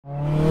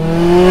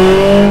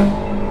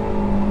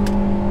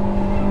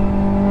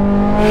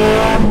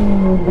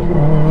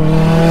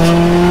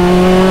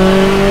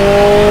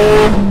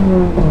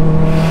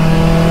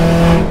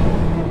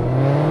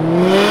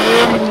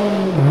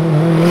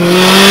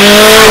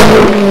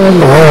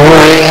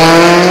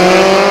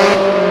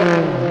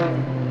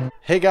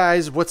Hey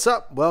guys, what's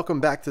up?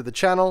 Welcome back to the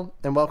channel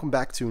and welcome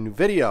back to a new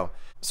video.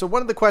 So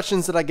one of the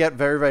questions that I get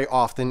very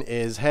often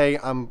is, hey,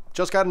 I'm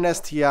just got an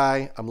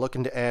STI, I'm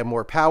looking to add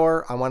more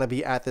power, I want to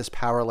be at this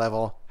power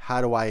level,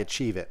 how do I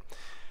achieve it?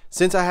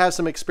 Since I have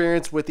some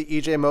experience with the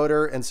EJ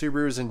motor and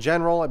Subarus in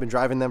general, I've been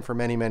driving them for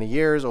many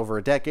years, over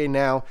a decade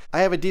now. I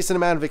have a decent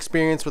amount of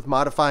experience with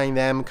modifying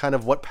them, kind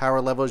of what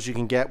power levels you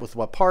can get with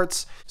what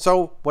parts.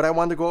 So what I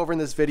wanted to go over in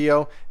this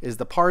video is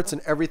the parts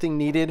and everything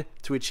needed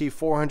to achieve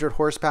 400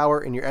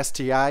 horsepower in your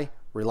STI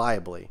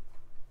reliably.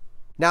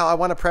 Now I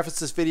want to preface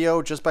this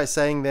video just by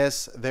saying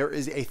this, there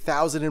is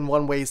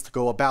 1,001 ways to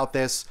go about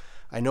this.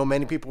 I know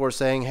many people are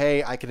saying,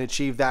 hey, I can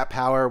achieve that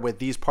power with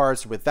these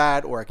parts, with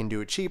that, or I can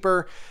do it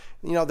cheaper.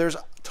 You know, there's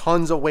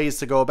tons of ways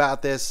to go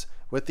about this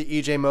with the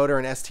EJ motor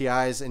and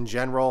STIs in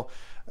general.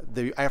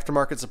 The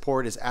aftermarket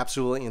support is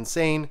absolutely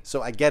insane.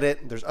 So I get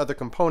it. There's other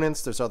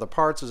components, there's other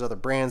parts, there's other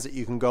brands that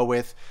you can go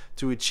with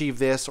to achieve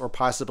this or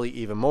possibly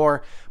even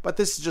more. But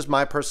this is just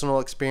my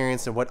personal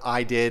experience and what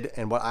I did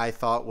and what I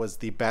thought was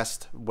the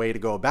best way to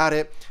go about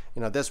it.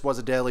 You know, this was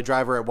a daily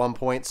driver at one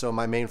point, so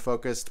my main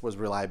focus was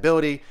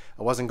reliability.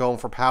 I wasn't going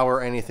for power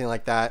or anything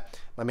like that.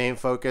 My main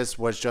focus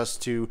was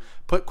just to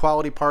put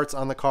quality parts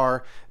on the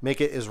car, make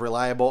it as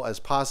reliable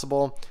as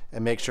possible,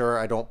 and make sure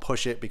I don't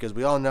push it, because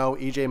we all know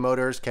EJ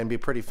motors can be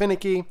pretty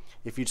finicky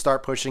if you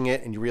start pushing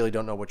it and you really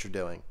don't know what you're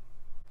doing.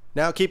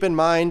 Now keep in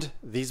mind,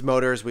 these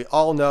motors, we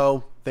all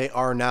know they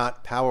are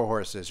not power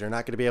horses. You're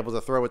not going to be able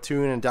to throw a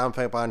tune and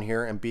downpipe on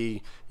here and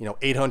be,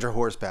 800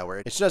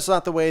 horsepower. It's just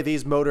not the way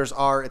these motors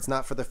are. It's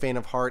not for the faint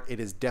of heart. It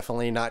is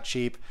definitely not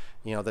cheap.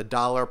 The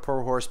dollar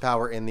per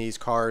horsepower in these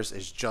cars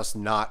is just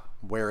not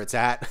where it's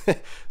at.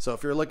 So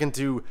if you're looking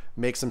to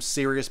make some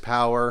serious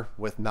power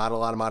with not a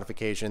lot of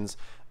modifications,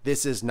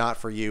 this is not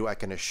for you, I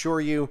can assure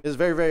you. It's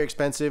very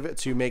expensive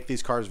to make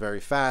these cars very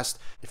fast.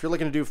 If you're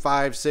looking to do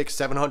 500, 600,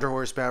 700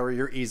 horsepower,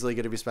 you're easily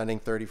going to be spending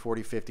 30,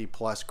 40, 50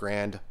 plus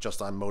grand just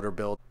on motor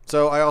build.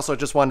 So I also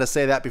just wanted to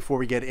say that before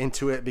we get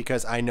into it,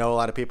 because I know a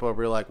lot of people are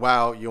really like,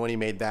 wow, you only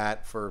made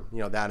that for,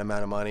 that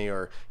amount of money,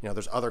 or,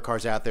 there's other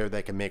cars out there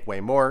that can make way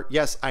more.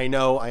 Yes, I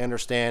know, I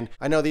understand.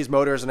 I know these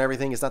motors and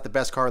everything is not the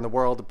best car in the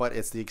world, but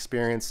it's the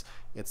experience.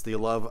 It's the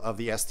love of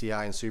the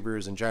STI and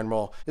Subarus in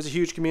general. There's a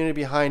huge community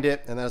behind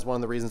it, and that is one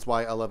of the reasons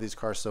why I love these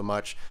cars so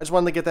much. I just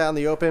wanted to get that in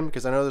the open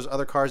because I know there's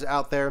other cars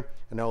out there.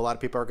 I know a lot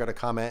of people are going to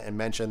comment and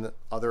mention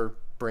other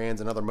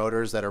brands and other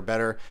motors that are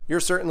better. You're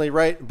certainly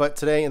right, but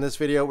today in this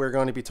video we're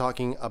going to be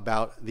talking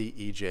about the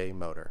EJ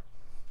motor.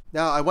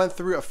 Now, I went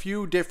through a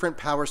few different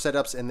power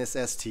setups in this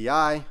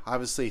STI.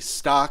 Obviously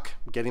stock,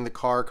 getting the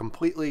car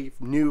completely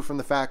new from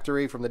the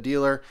factory, from the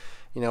dealer,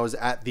 is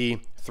at the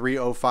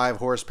 305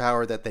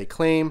 horsepower that they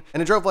claim.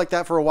 And I drove like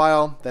that for a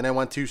while. Then I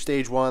went to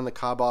stage 1, the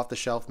Cobb off the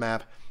shelf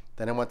map.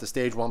 Then I went to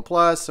stage 1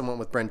 plus and went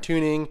with Brent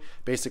tuning.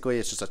 Basically,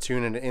 it's just a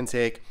tune and an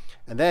intake.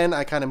 And then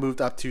I kind of moved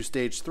up to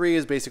stage 3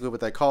 is basically what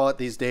they call it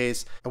these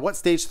days. And what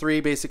stage 3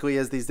 basically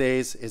is these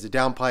days is a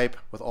downpipe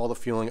with all the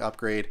fueling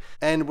upgrade.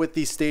 And with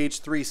the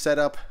stage 3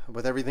 setup,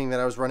 with everything that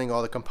I was running,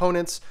 all the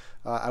components,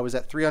 I was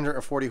at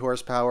 340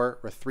 horsepower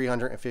with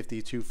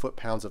 352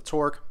 foot-pounds of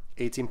torque,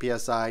 18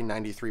 PSI,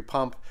 93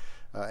 pump,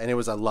 and it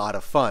was a lot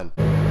of fun.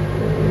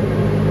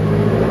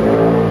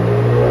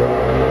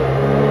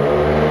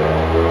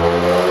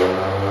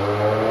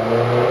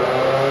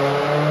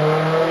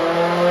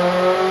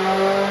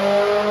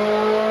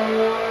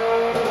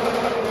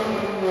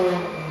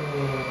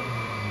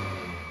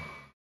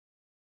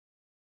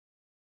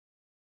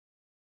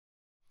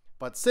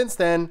 But since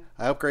then,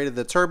 I upgraded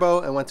the turbo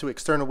and went to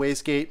external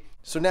wastegate.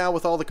 So now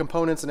with all the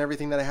components and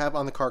everything that I have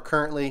on the car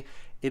currently,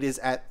 it is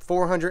at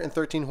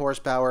 413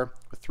 horsepower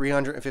with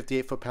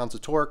 358 foot-pounds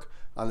of torque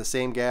on the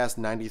same gas,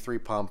 93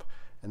 pump,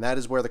 and that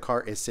is where the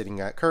car is sitting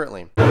at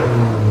currently.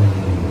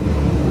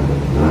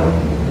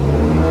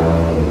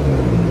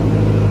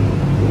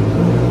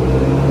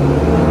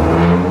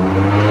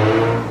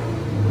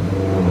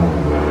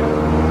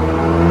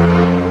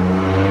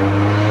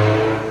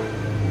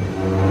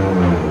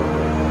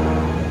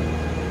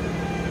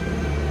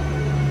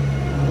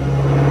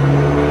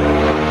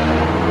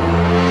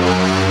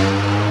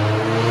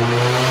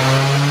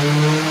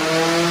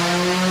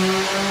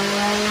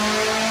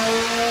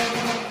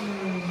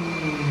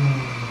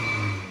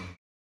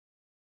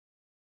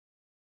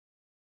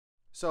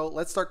 So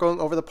let's start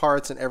going over the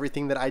parts and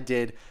everything that I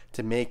did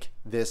to make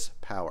this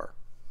power.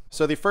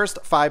 So the first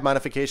 5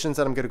 modifications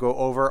that I'm going to go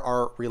over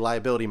are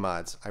reliability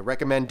mods. I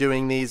recommend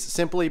doing these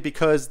simply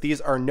because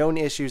these are known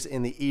issues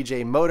in the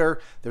EJ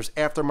motor. There's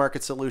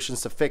aftermarket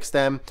solutions to fix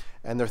them,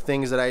 and they're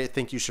things that I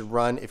think you should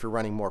run if you're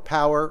running more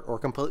power or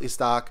completely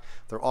stock.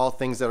 They're all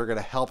things that are going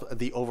to help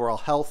the overall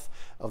health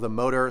of the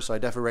motor, so I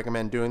definitely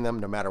recommend doing them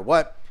no matter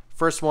what.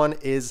 First one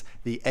is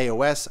the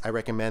AOS. I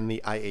recommend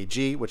the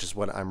IAG, which is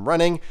what I'm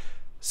running.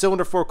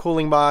 Cylinder 4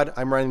 cooling mod,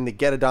 I'm running the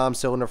Get a Dom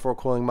cylinder 4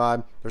 cooling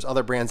mod. There's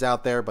other brands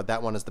out there, but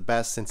that one is the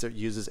best since it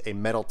uses a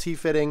metal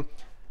T-fitting.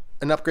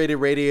 an upgraded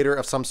radiator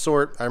of some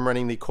sort, I'm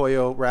running the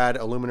Koyo Rad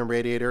aluminum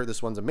radiator.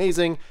 This one's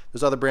amazing.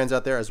 There's other brands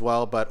out there as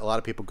well, but a lot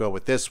of people go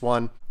with this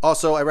one.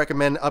 Also, I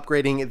recommend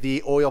upgrading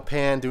the oil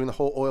pan, doing the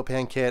whole oil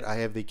pan kit. I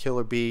have the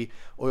Killer Bee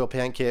oil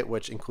pan kit,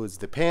 which includes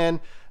the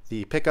pan,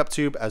 the pickup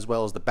tube, as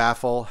well as the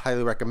baffle.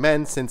 Highly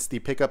recommend, since the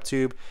pickup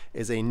tube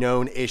is a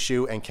known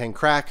issue and can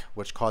crack,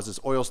 which causes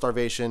oil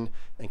starvation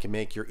and can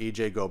make your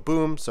EJ go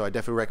boom. So I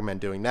definitely recommend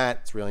doing that.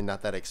 It's really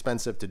not that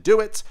expensive to do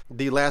it.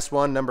 The last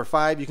one, number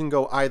 5, you can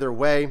go either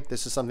way.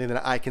 This is something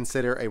that I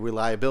consider a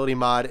reliability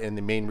mod and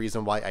the main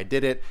reason why I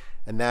did it,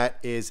 and that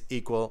is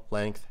equal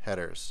length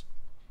headers.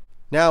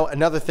 Now,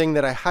 another thing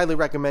that I highly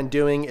recommend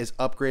doing is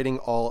upgrading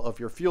all of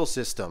your fuel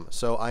system.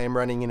 So I am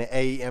running an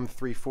AEM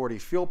 340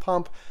 fuel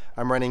pump.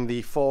 I'm running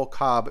the full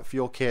Cobb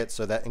fuel kit,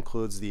 so that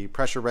includes the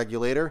pressure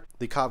regulator,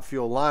 the Cobb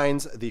fuel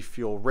lines, the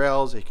fuel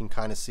rails, you can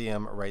kind of see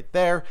them right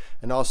there,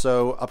 and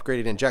also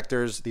upgraded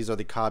injectors. These are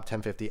the Cobb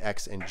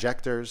 1050X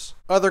injectors.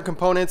 Other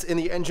components in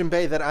the engine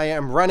bay that I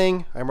am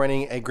running, I'm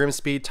running a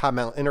Grimspeed top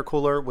mount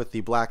intercooler with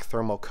the black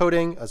thermal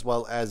coating, as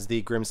well as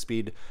the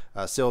Grimspeed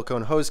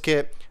silicone hose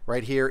kit.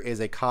 Right here is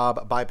a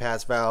Cobb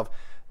bypass valve.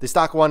 The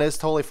stock one is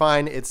totally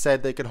fine. It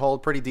said they could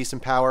hold pretty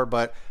decent power,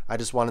 but I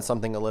just wanted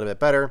something a little bit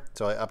better.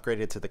 So I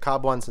upgraded to the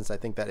Cobb one, since I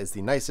think that is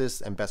the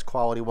nicest and best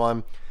quality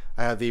one.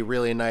 I have the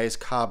really nice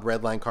Cobb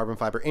Redline carbon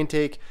fiber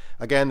intake.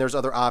 Again, there's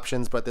other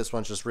options, but this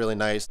one's just really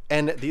nice.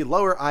 And the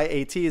lower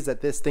IATs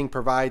that this thing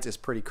provides is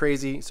pretty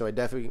crazy, so I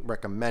definitely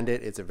recommend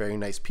it. It's a very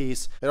nice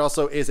piece. It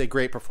also is a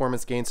great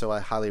performance gain, so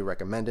I highly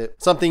recommend it.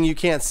 Something you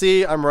can't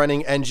see, I'm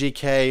running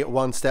NGK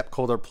one-step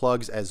coulter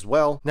plugs as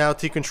well. Now,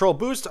 to control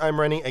boost, I'm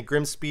running a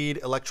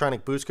Grimspeed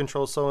electronic boost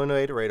control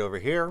solenoid right over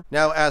here.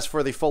 Now, as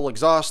for the full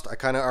exhaust, I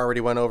kind of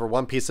already went over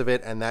one piece of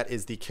it, and that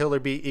is the Killer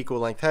Bee equal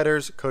length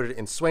headers coated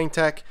in Swing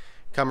Tech.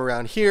 Come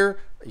around here,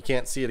 you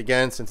can't see it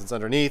again since it's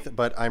underneath,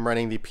 but I'm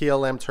running the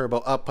PLM turbo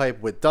up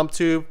pipe with dump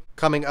tube,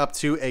 coming up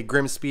to a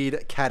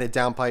Grimspeed catted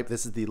down pipe.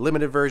 This is the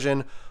limited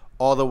version,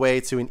 all the way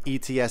to an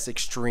ETS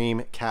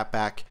Extreme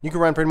catback. You can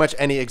run pretty much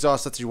any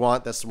exhaust that you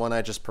want. That's the one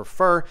I just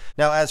prefer.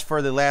 Now, as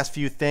for the last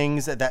few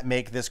things that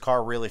make this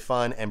car really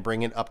fun and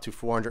bring it up to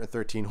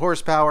 413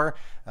 horsepower,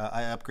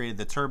 I upgraded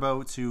the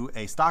turbo to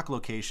a stock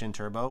location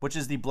turbo, which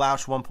is the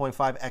Blausch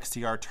 1.5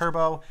 XTR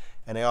turbo.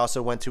 And I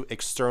also went to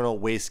external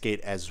wastegate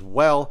as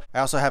well. I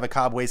also have a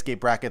Cobb wastegate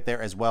bracket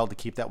there as well to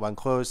keep that one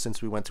closed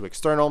since we went to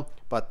external.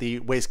 But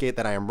the wastegate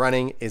that I am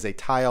running is a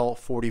Tile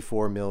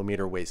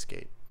 44mm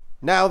wastegate.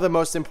 Now, the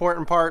most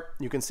important part,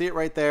 you can see it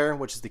right there,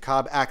 which is the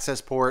Cobb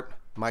access port.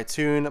 My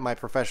tune, my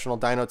professional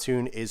dyno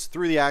tune, is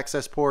through the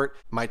access port.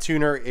 My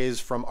tuner is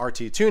from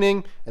RT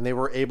Tuning, and they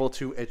were able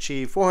to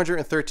achieve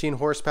 413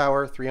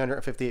 horsepower,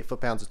 358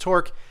 foot-pounds of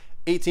torque,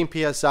 18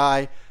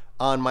 PSI,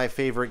 on my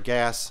favorite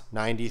gas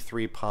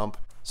 93 pump.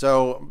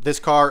 So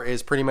this car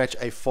is pretty much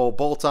a full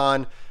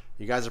bolt-on.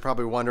 You guys are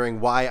probably wondering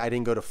why I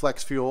didn't go to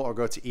flex fuel or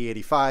go to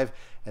E85,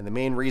 and the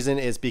main reason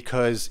is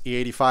because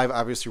E85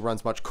 obviously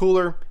runs much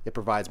cooler, it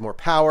provides more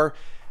power,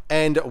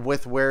 and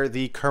with where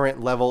the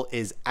current level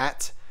is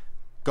at,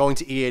 going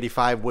to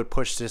E85 would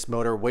push this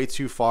motor way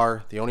too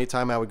far. The only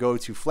time I would go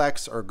to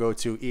flex or go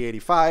to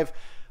E85,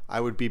 I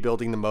would be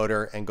building the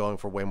motor and going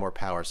for way more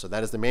power. So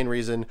that is the main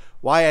reason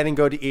why I didn't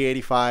go to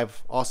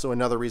E85. Also,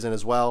 another reason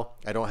as well,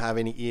 I don't have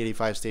any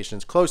E85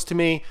 stations close to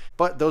me,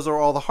 but those are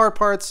all the hard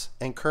parts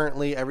and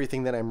currently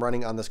everything that I'm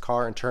running on this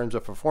car in terms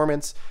of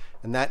performance.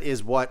 And that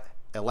is what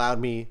allowed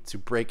me to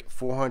break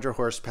 400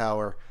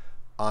 horsepower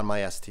on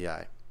my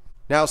STI.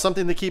 Now,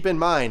 something to keep in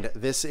mind,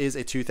 this is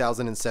a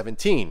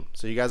 2017.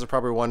 So you guys are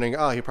probably wondering,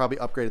 oh, he probably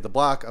upgraded the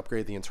block,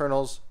 upgraded the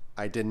internals.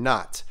 I did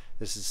not.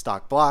 This is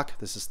stock block,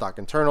 this is stock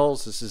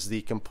internals, this is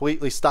the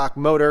completely stock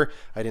motor.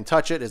 I didn't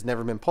touch it, it's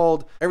never been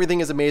pulled. Everything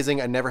is amazing,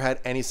 I never had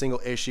any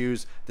single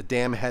issues. The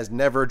dam has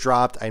never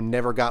dropped, I've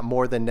never got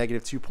more than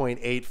negative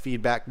 2.8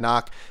 feedback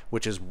knock,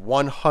 which is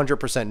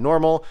 100%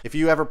 normal. If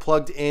you ever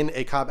plugged in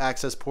a Cobb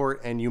access port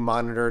and you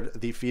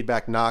monitored the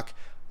feedback knock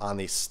on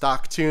the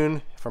stock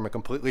tune from a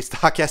completely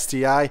stock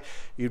STI,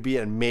 you'd be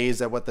amazed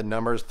at what the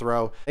numbers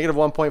throw. Negative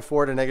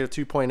 1.4 to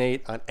negative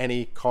 2.8 on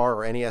any car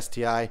or any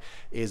STI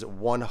is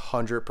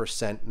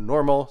 100%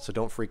 normal, so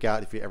don't freak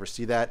out if you ever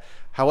see that.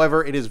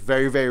 However, it is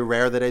very, very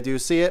rare that I do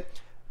see it.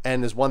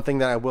 And there's one thing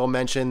that I will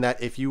mention,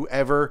 that if you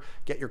ever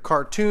get your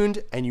car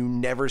tuned and you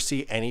never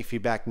see any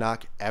feedback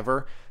knock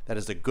ever, that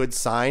is a good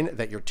sign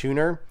that your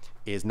tuner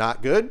is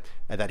not good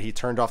and that he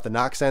turned off the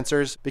knock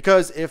sensors,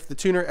 because if the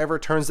tuner ever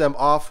turns them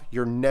off,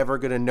 you're never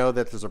going to know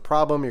that there's a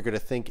problem. You're going to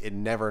think it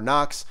never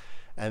knocks,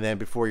 and then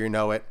before you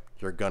know it,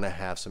 you're going to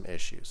have some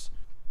issues.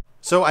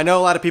 So I know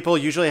a lot of people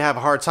usually have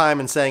a hard time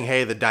in saying,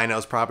 hey, the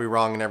dyno's probably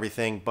wrong and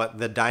everything, but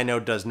the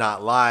dyno does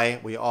not lie.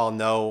 We all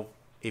know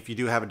if you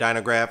do have a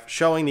dyno graph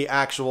showing the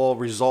actual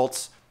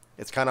results,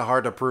 it's kind of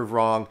hard to prove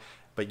wrong.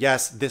 But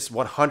yes, this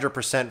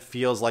 100%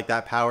 feels like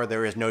that power.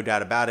 There is no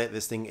doubt about it.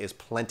 This thing is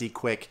plenty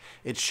quick.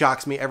 It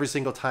shocks me every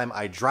single time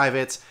I drive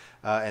it.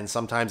 and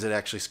sometimes it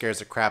actually scares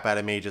the crap out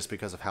of me just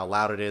because of how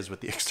loud it is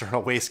with the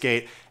external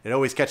wastegate. It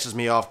always catches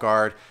me off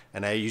guard,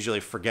 and I usually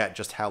forget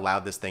just how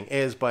loud this thing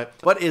is, but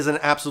is an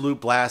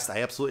absolute blast.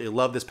 I absolutely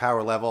love this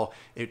power level.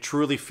 It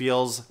truly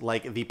feels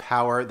like the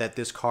power that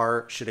this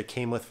car should have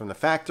came with from the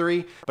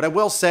factory. But I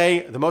will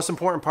say the most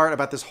important part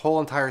about this whole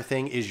entire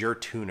thing is your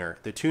tuner.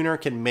 The tuner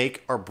can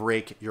make or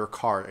break your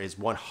car. It is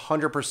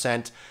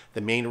 100%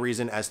 the main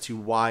reason as to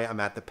why I'm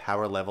at the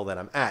power level that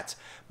I'm at.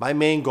 My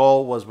main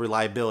goal was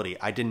reliability.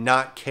 I did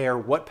not care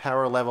what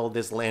power level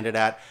this landed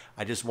at.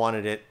 I just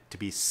wanted it to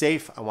be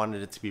safe. I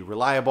wanted it to be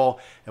reliable,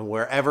 and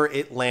wherever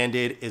it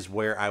landed is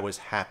where I was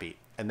happy.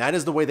 And that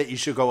is the way that you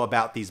should go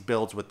about these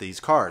builds with these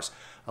cars.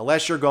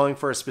 Unless you're going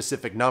for a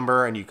specific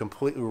number and you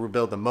completely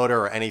rebuild the motor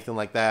or anything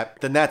like that,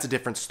 then that's a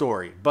different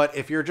story. But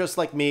if you're just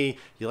like me,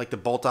 you like to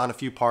bolt on a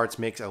few parts,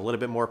 makes a little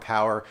bit more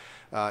power,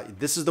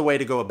 this is the way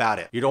to go about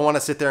it. You don't want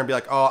to sit there and be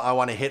like, oh, I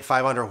want to hit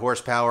 500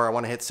 horsepower, I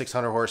want to hit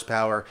 600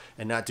 horsepower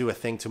and not do a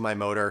thing to my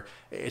motor.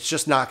 It's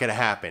just not going to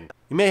happen.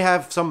 You may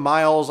have some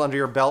miles under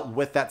your belt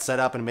with that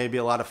setup and it may be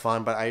a lot of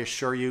fun, but I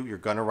assure you, you're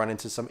going to run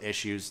into some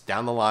issues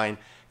down the line.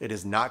 It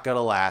is not going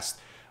to last.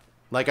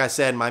 Like I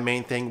said, my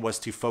main thing was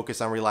to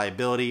focus on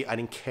reliability. I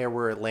didn't care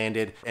where it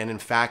landed. And in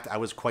fact, I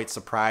was quite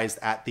surprised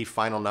at the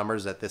final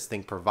numbers that this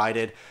thing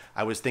provided.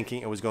 I was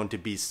thinking it was going to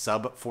be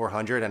sub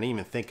 400. I didn't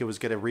even think it was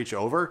going to reach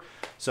over.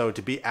 So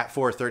to be at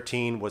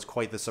 413 was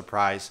quite the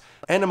surprise.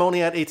 And I'm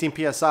only at 18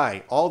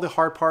 PSI. All the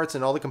hard parts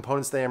and all the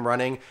components that I'm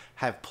running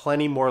have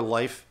plenty more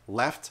life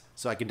left.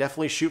 So I can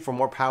definitely shoot for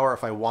more power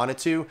if I wanted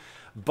to.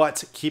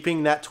 But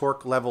keeping that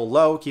torque level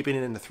low, keeping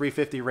it in the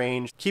 350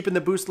 range, keeping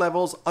the boost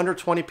levels under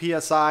 20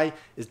 PSI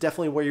is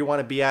definitely where you want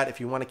to be at if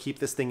you want to keep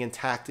this thing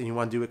intact and you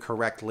want to do it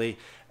correctly.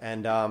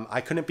 And I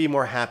couldn't be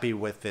more happy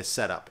with this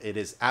setup. It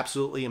is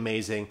absolutely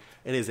amazing.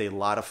 It is a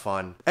lot of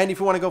fun. And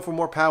if you want to go for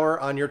more power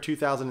on your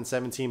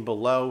 2017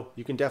 below,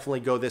 you can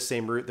definitely go this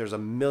same route. There's a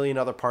million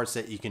other parts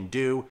that you can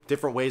do,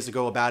 different ways to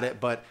go about it,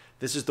 but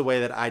this is the way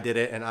that I did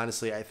it. And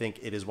honestly, I think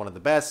it is one of the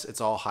best. It's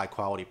all high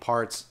quality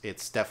parts.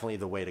 It's definitely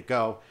the way to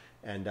go.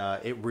 And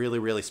it really,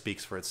 really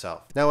speaks for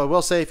itself. Now, I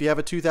will say if you have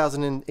a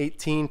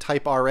 2018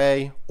 Type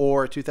RA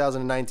or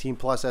 2019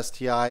 Plus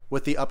STI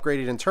with the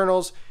upgraded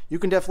internals, you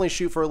can definitely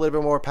shoot for a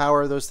little bit more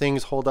power. Those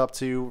things hold up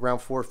to around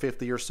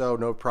 450 or so,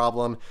 no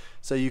problem.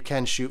 So you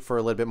can shoot for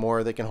a little bit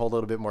more. They can hold a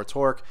little bit more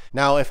torque.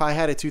 Now, if I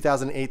had a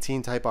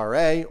 2018 Type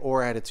RA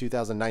or I had a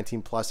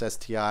 2019 Plus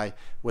STI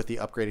with the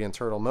upgraded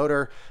internal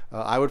motor,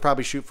 I would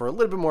probably shoot for a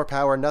little bit more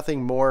power,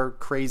 nothing more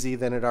crazy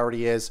than it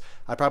already is.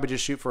 I'd probably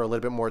just shoot for a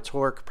little bit more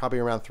torque, probably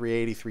around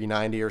 380,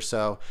 390 or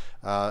so.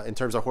 In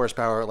terms of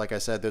horsepower, like I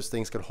said, those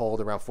things could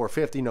hold around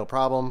 450, no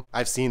problem.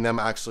 I've seen them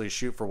actually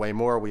shoot for way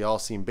more. We all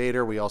seen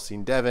Bader, we all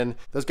seen Devin.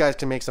 Those guys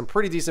can make some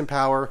pretty decent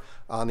power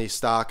on the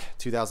stock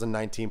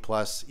 2019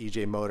 Plus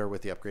EJ motor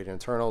with the upgraded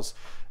internals.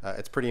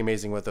 It's pretty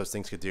amazing what those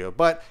things could do.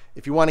 But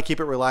if you want to keep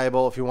it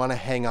reliable, if you want to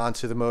hang on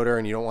to the motor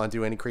and you don't want to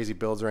do any crazy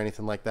builds or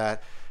anything like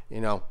that, you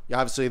know,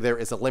 obviously there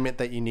is a limit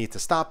that you need to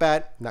stop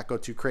at, not go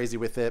too crazy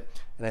with it.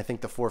 And I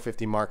think the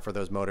 450 mark for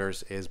those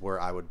motors is where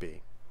I would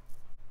be.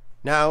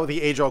 Now,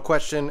 the age-old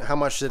question, how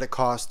much did it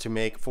cost to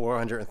make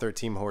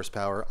 413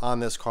 horsepower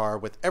on this car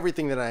with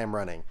everything that I am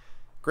running?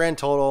 Grand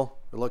total,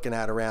 we're looking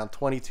at around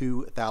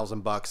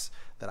 22,000 bucks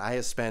that I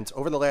have spent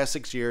over the last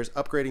 6 years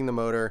upgrading the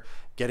motor,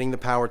 getting the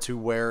power to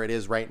where it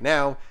is right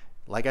now.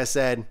 Like I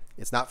said,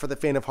 it's not for the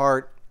faint of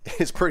heart.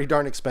 It's pretty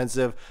darn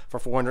expensive for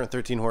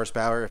 413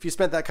 horsepower. If you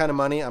spent that kind of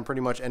money on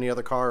pretty much any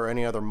other car or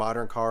any other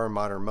modern car or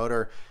modern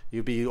motor,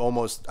 you'd be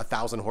almost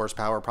 1,000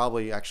 horsepower,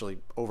 probably actually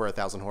over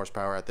 1,000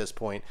 horsepower at this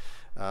point.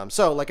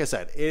 So like I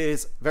said, it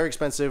is very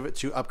expensive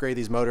to upgrade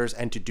these motors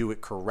and to do it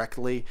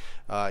correctly.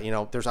 You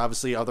know, there's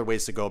obviously other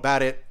ways to go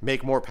about it,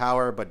 make more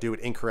power, but do it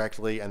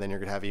incorrectly. And then you're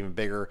gonna have even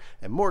bigger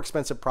and more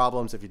expensive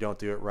problems if you don't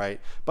do it right.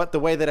 But the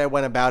way that I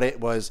went about it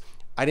was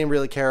I didn't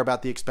really care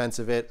about the expense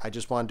of it. I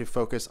just wanted to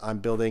focus on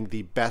building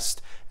the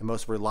best and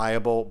most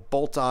reliable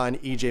bolt-on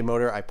EJ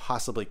motor I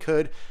possibly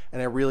could.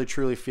 And I really,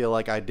 truly feel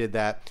like I did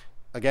that.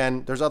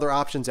 Again, there's other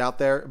options out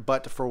there,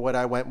 but for what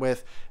I went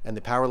with and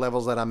the power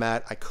levels that I'm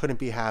at, I couldn't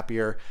be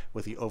happier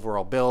with the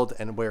overall build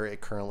and where it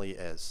currently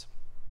is.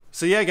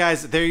 So yeah,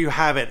 guys, there you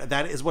have it.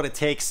 That is what it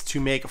takes to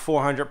make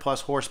 400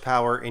 plus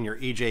horsepower in your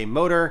EJ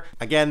motor.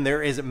 Again,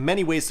 there is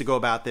many ways to go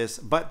about this,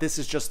 but this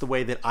is just the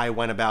way that I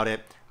went about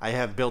it. I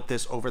have built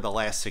this over the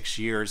last 6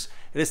 years.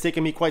 It has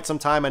taken me quite some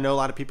time. I know a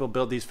lot of people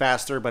build these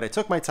faster, but I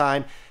took my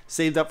time,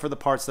 saved up for the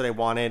parts that I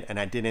wanted, and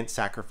I didn't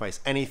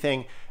sacrifice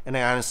anything. And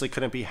I honestly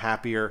couldn't be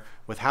happier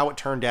with how it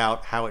turned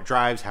out, how it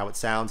drives, how it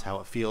sounds, how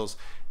it feels.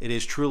 It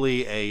is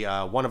truly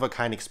a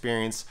one-of-a-kind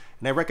experience.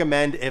 And I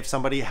recommend if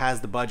somebody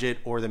has the budget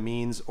or the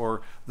means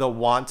or the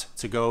want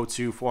to go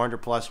to 400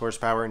 plus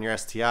horsepower in your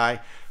STI,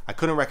 I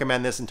couldn't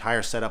recommend this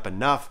entire setup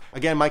enough.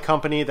 Again, my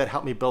company that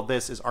helped me build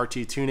this is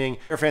RT Tuning.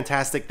 They're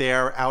fantastic. They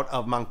are out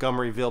of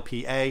Montgomeryville,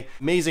 PA.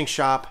 Amazing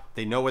shop.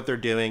 They know what they're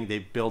doing. They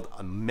build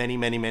many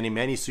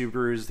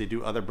Subarus. They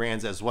do other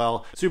brands as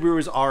well.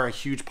 Subarus are a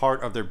huge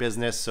part of their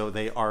business, so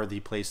they are the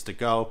place to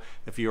go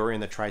if you're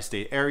in the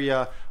tri-state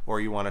area or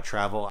you want to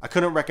travel. I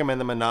couldn't recommend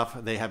them enough.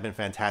 They have been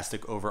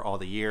fantastic over all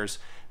the years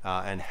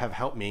and have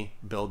helped me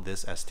build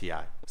this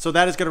STI. So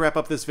that is going to wrap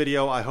up this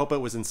video. I hope it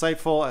was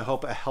insightful. I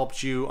hope it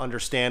helped you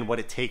understand what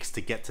it takes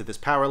to get to this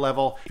power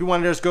level. If you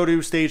want to just go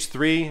to stage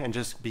 3 and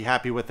just be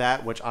happy with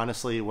that, which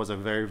honestly was a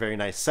very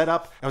nice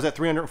setup. I was at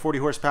 340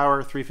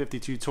 horsepower,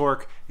 352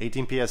 torque,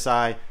 18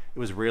 PSI. It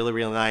was really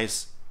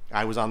nice.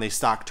 I was on the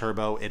stock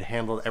turbo. It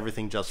handled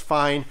everything just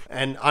fine.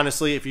 And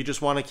honestly, if you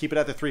just want to keep it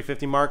at the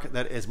 350 mark,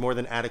 that is more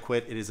than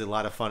adequate. It is a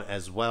lot of fun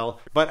as well.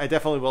 But I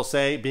definitely will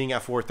say being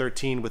at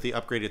 413 with the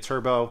upgraded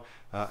turbo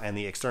and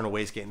the external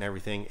wastegate and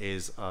everything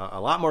is a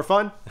lot more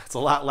fun. It's a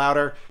lot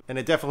louder, and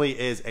it definitely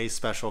is a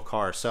special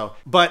car. So,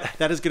 but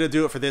that is going to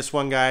do it for this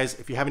one, guys.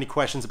 If you have any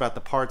questions about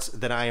the parts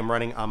that I am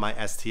running on my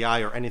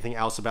STI or anything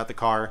else about the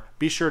car,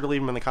 be sure to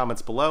leave them in the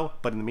comments below.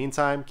 But in the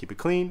meantime, keep it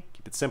clean,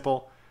 keep it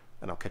simple,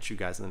 and I'll catch you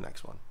guys in the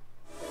next one.